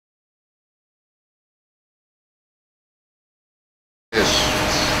Yes.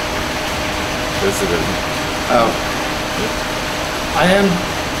 President. I am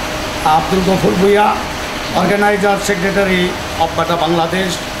Abdul Gafur Bhuiya, Organizer Secretary of Bata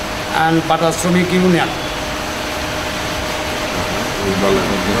Bangladesh and Bata Shramik Union.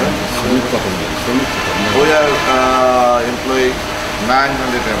 We are employee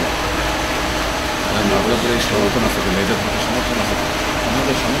 900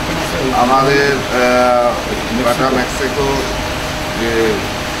 আমাদের বাটা Mexico যে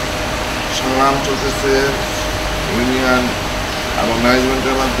সংগ্রাম চলতেছে union এবং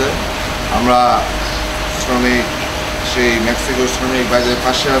ম্যানেজমেন্টের মধ্যে, আমরা শ্রমিক সেই মেক্সিকো শ্রমিক বাজারের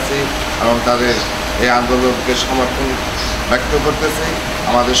পাশে আছি এবং তাদের এই আন্দোলনকে সমর্থন ব্যক্ত করতেছি।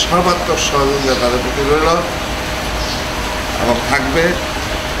 আমাদের সর্বাত্মক সহযোগিতা তাদের প্রতি রইল এবং থাকবে।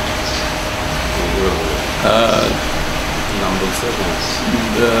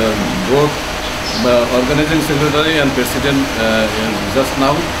 Both organizing secretary and president just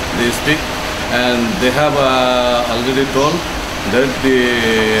now they speak, and they have already told that the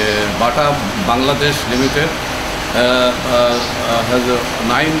Bata Bangladesh Limited has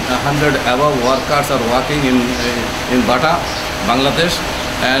 900 above workers are working in Bata Bangladesh,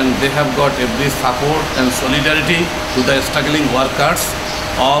 and they have got every support and solidarity to the struggling workers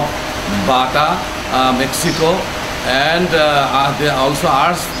of Bata, Mexico, and they also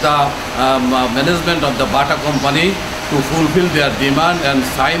asked the management of the Bata company to fulfill their demand and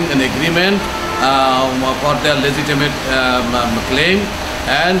sign an agreement for their legitimate claim,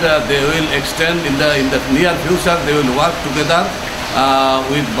 and they will extend in the near future. They will work together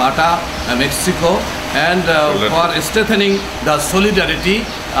with Bata, Mexico, and for strengthening the solidarity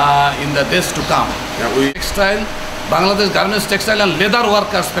in the days to come. Textile, Bangladesh Garments, Textile and Leather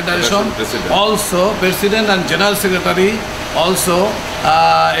Workers Federation, also President and General Secretary also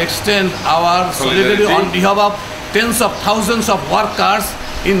extend our solidarity on behalf of tens of thousands of workers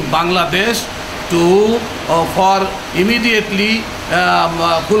in Bangladesh to for immediately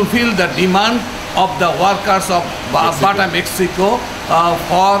fulfill the demand of the workers of Bata, Mexico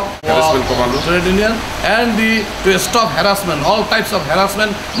for trade union, and to stop harassment. All types of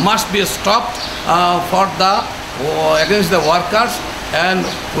harassment must be stopped for the against the workers, and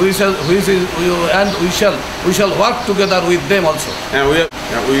we shall work together with them also. And we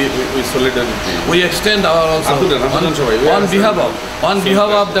solidarity. We extend our also on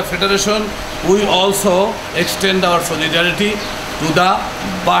behalf of the federation. We also extend our solidarity to the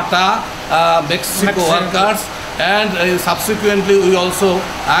Bata Mexico workers, and subsequently we also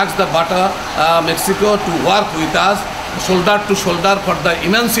ask the Bata Mexico to work with us shoulder to shoulder for the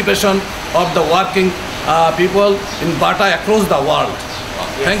emancipation of the working people in Bata across the world.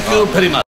 Thank you very much.